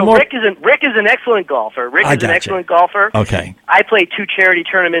ask you one more. Rick is an excellent golfer. Rick is an excellent golfer. Okay. I play 2 charity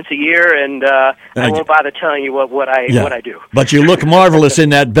tournaments a year, and I won't bother telling you what I do. But you look marvelous in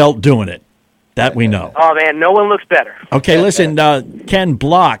that belt doing it. That we know. Oh man, no one looks better. Okay, listen, Ken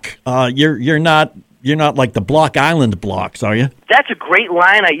Block, you're not like the Block Island blocks, are you? That's a great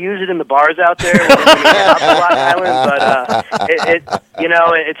line. I use it in the bars out there when we out to Block Island, but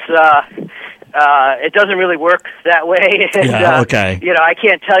it doesn't really work that way. And, okay. I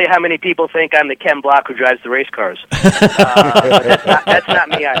can't tell you how many people think I'm the Ken Block who drives the race cars. That's not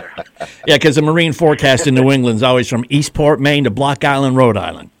me either. Yeah, because the marine forecast in New England is always from Eastport, Maine to Block Island, Rhode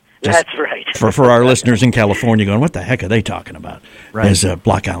Island. Just That's right. for our listeners in California going, what the heck are they talking about? Right. As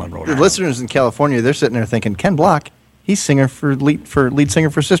Block Island, Rhode The Island. listeners in California, they're sitting there thinking, Ken Block, he's lead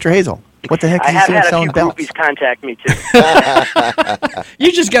singer for Sister Hazel. What the heck is I he have doing had a selling few belts? groupies contact me too.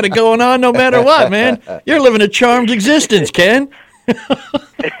 You just got it going on no matter what, man. You're living a charmed existence, Ken.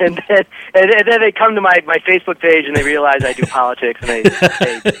 and then they come to my Facebook page and they realize I do politics and they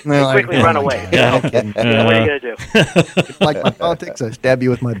quickly run away. Yeah. What are you going to do? Like my politics, I stab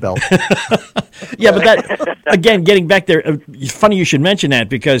you with my belt. Yeah, but that, again, getting back there, it's funny you should mention that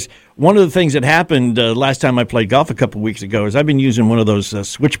because one of the things that happened last time I played golf a couple of weeks ago is I've been using one of those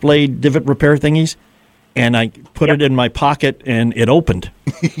switchblade divot repair thingies, and I put it in my pocket and it opened.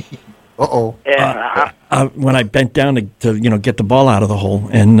 Uh-oh. When I bent down to get the ball out of the hole,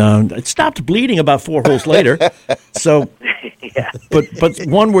 and it stopped bleeding about 4 holes later. So, but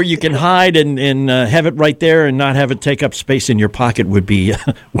one where you can hide and have it right there and not have it take up space in your pocket would be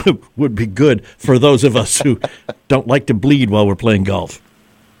would be good for those of us who don't like to bleed while we're playing golf.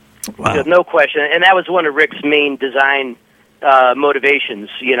 Wow. There's no question, and that was one of Rick's main design motivations.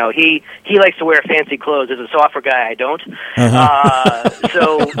 You know, he likes to wear fancy clothes. As a software guy, I don't.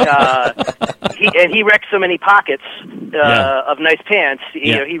 He wrecked so many pockets of nice pants.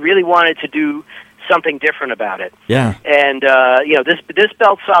 You know, he really wanted to do something different about it. Yeah. And this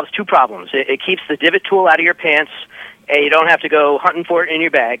belt solves 2 problems. It keeps the divot tool out of your pants, and you don't have to go hunting for it in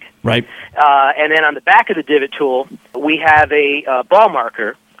your bag. Right. And then on the back of the divot tool, we have a ball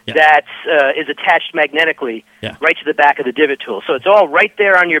marker that is attached magnetically right to the back of the divot tool. So it's all right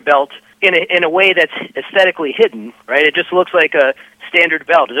there on your belt in a way that's aesthetically hidden, right? It just looks like a standard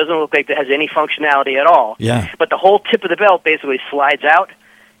belt. It doesn't look like it has any functionality at all. Yeah. But the whole tip of the belt basically slides out,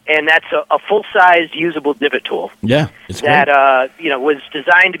 and that's a full-sized usable divot tool. Yeah, it's that was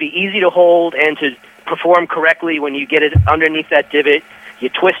designed to be easy to hold and to perform correctly when you get it underneath that divot. You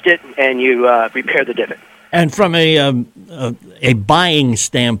twist it and you repair the divot. And from a buying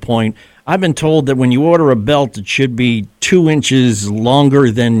standpoint, I've been told that when you order a belt, it should be 2 inches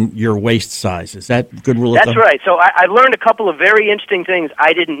longer than your waist size. Is that a good rule of thumb? That's right. So I learned a couple of very interesting things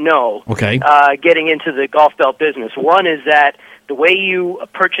I didn't know getting into the golf belt business. One is that the way you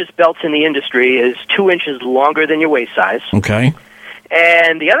purchase belts in the industry is 2 inches longer than your waist size. Okay.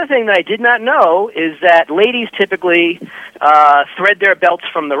 And the other thing that I did not know is that ladies typically thread their belts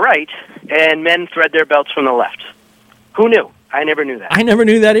from the right, and men thread their belts from the left. Who knew? I never knew that. I never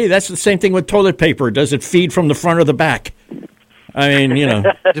knew that either. That's the same thing with toilet paper. Does it feed from the front or the back? I mean,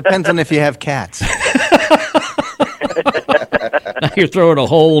 Depends on if you have cats. Now you're throwing a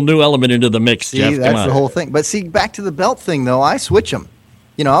whole new element into the mix, See, Jeff. that's the whole thing. But see, back to the belt thing, though, I switch them.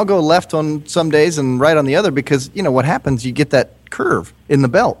 I'll go left on some days and right on the other because, what happens, you get that curve in the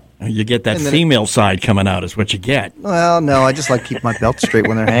belt. You get that female side coming out is what you get. Well, no, I just like to keep my belt straight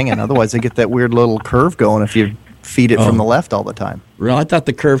when they're hanging. Otherwise, they get that weird little curve going if you feed it from the left all the time. Well, I thought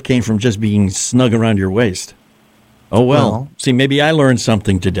the curve came from just being snug around your waist. Oh, well. See, maybe I learned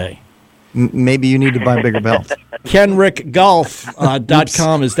something today. Maybe you need to buy a bigger belt.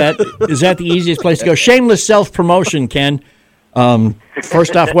 KenrickGolf.com. Is that the easiest place to go? Shameless self-promotion, Ken.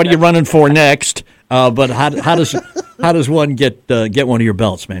 First off, what are you running for next? But how does one get one of your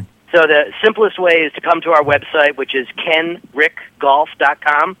belts, man? So the simplest way is to come to our website, which is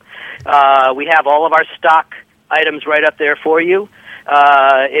KenrickGolf.com. We have all of our stock items right up there for you.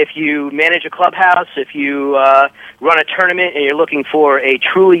 If you manage a clubhouse, if you run a tournament and you're looking for a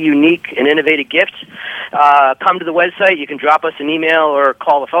truly unique and innovative gift, come to the website. You can drop us an email or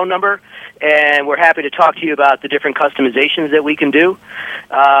call the phone number, and we're happy to talk to you about the different customizations that we can do.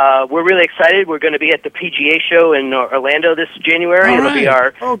 We're really excited. We're going to be at the PGA show in Orlando this January. It'll be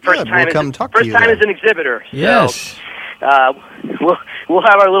our first time as an exhibitor. Yes. So, we'll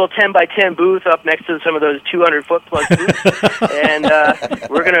have our little 10x10 booth up next to some of those 200-foot plus booths, and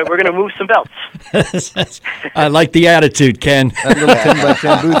we're gonna move some belts. I like the attitude, Ken. That little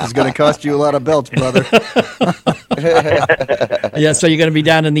 10x10 booth is going to cost you a lot of belts, brother. Yeah, so you're going to be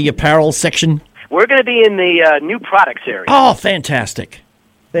down in the apparel section? We're going to be in the new products area. Oh, fantastic.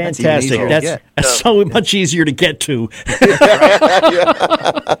 Fantastic. That's so much easier to get to.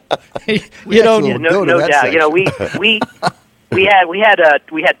 No doubt.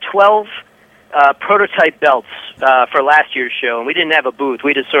 We had 12 prototype belts for last year's show, and we didn't have a booth.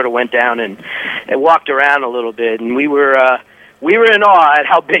 We just sort of went down and walked around a little bit, and we were in awe at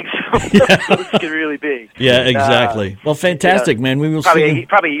how big some of those booths could really be. Yeah, exactly. Well, fantastic, man. We will probably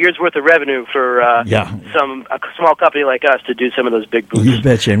a year's worth of revenue for a small company like us to do some of those big booths. You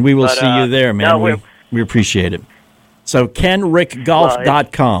betcha, and we will see you there, man. We appreciate it. So,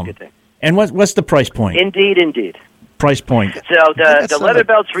 KenrickGolf.com. And what's the price point? Indeed. price point? So the leather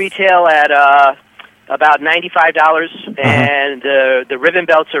belts retail at about $95, and the ribbon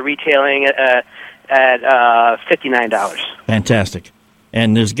belts are retailing at $59. Fantastic.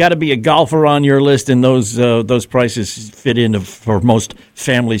 And there's got to be a golfer on your list, and those prices fit in for most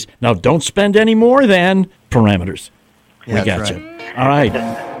families. Now, don't spend any more than parameters. Yeah, we got that's you. right. All right.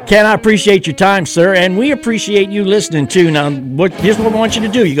 Ken, I appreciate your time, sir, and we appreciate you listening, too. Now, here's what I want you to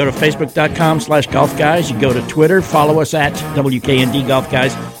do. You go to Facebook.com/golfguys. You go to Twitter. Follow us at WKND Golf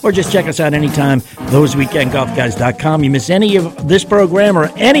Guys, or just check us out anytime, thoseweekendgolfguys.com. You miss any of this program or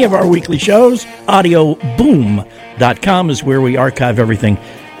any of our weekly shows, audioboom.com is where we archive everything.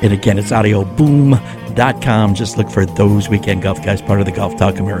 And again, it's audioboom.com. Just look for Those Weekend Golf Guys, part of the Golf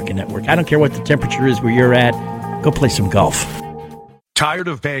Talk America Network. I don't care what the temperature is where you're at. Go play some golf. Tired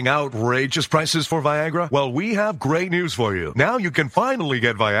of paying outrageous prices for Viagra? Well, we have great news for you. Now you can finally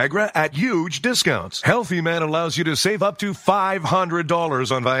get Viagra at huge discounts. Healthy Man allows you to save up to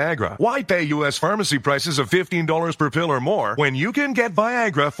 $500 on Viagra. Why pay U.S. pharmacy prices of $15 per pill or more when you can get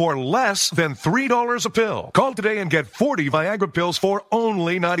Viagra for less than $3 a pill? Call today and get 40 Viagra pills for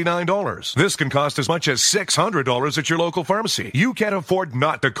only $99. This can cost as much as $600 at your local pharmacy. You can't afford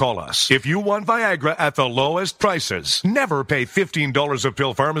not to call us. If you want Viagra at the lowest prices, never pay $15 a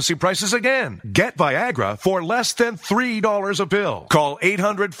pill pharmacy prices again. Get Viagra for less than $3 a pill. Call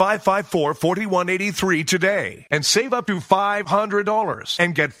 800-554-4183 today and save up to $500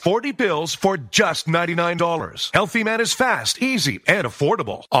 and get 40 pills for just $99. Healthy Man is fast, easy, and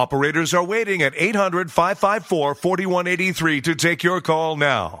affordable. Operators are waiting at 800-554-4183 to take your call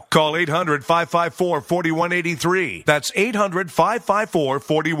now. Call 800-554-4183. That's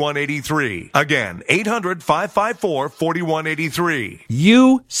 800-554-4183. Again, 800-554-4183.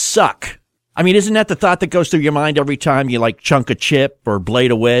 You suck. I mean, isn't that the thought that goes through your mind every time you chunk a chip or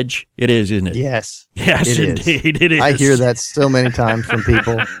blade a wedge? It is, isn't it? Yes. Yes, indeed, it is. I hear that so many times from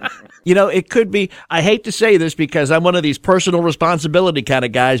people. It could be, I hate to say this because I'm one of these personal responsibility kind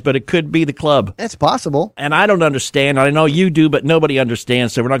of guys, but it could be the club. It's possible. And I don't understand. I know you do, but nobody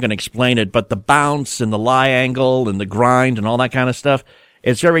understands, so we're not going to explain it. But the bounce and the lie angle and the grind and all that kind of stuff,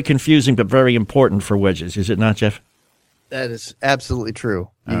 it's very confusing but very important for wedges. Is it not, Jeff? That is absolutely true.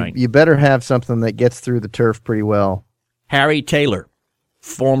 Right. You better have something that gets through the turf pretty well. Harry Taylor,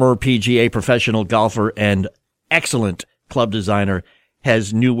 former PGA professional golfer and excellent club designer,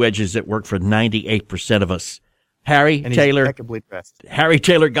 has new wedges that work for 98% of us. Harry And Taylor, impeccably dressed.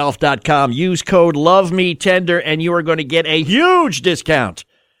 HarryTaylorGolf.com. Use code LOVEMeTender and you are going to get a huge discount.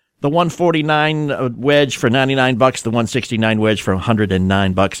 The 149 wedge for $99, the 169 wedge for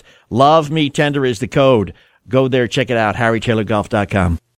 $109. Love Me Tender is the code. Go there, check it out, HarryTaylorGolf.com.